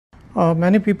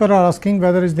Many people are asking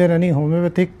whether is there any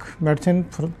homeopathic medicine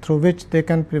through which they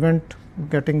can prevent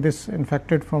getting this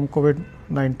infected from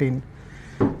COVID-19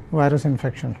 virus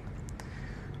infection.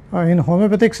 In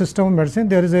homeopathic system of medicine,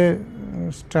 there is a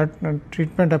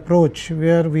treatment approach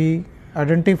where we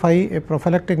identify a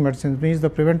prophylactic medicine, means the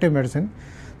preventive medicine,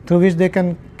 through which they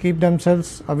can keep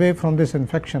themselves away from this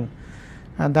infection,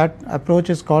 and that approach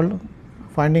is called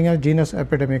finding a genus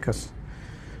epidemicus,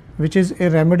 which is a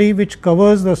remedy which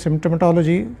covers the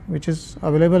symptomatology which is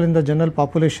available in the general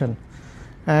population,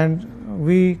 and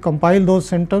we compile those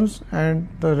symptoms, and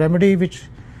the remedy which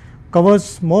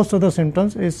covers most of the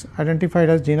symptoms is identified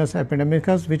as genus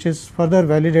epidemicus, which is further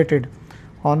validated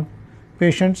on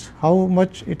patients how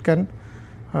much it can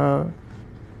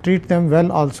treat them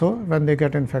well also when they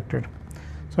get infected.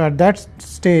 So, at that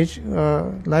stage,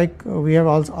 like we have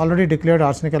also already declared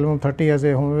arsenic aluminum 30 as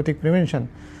a homeopathic prevention.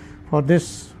 For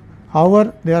this,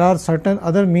 however, there are certain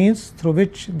other means through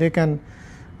which they can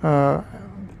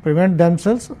prevent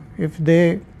themselves if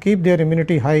they keep their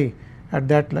immunity high at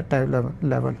that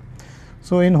level.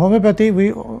 So, in homeopathy,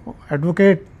 we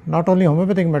advocate not only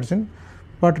homeopathic medicine,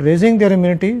 but raising their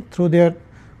immunity through their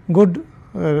good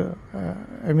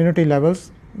immunity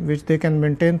levels, which they can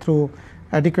maintain through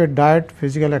adequate diet,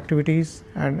 physical activities,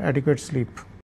 and adequate sleep.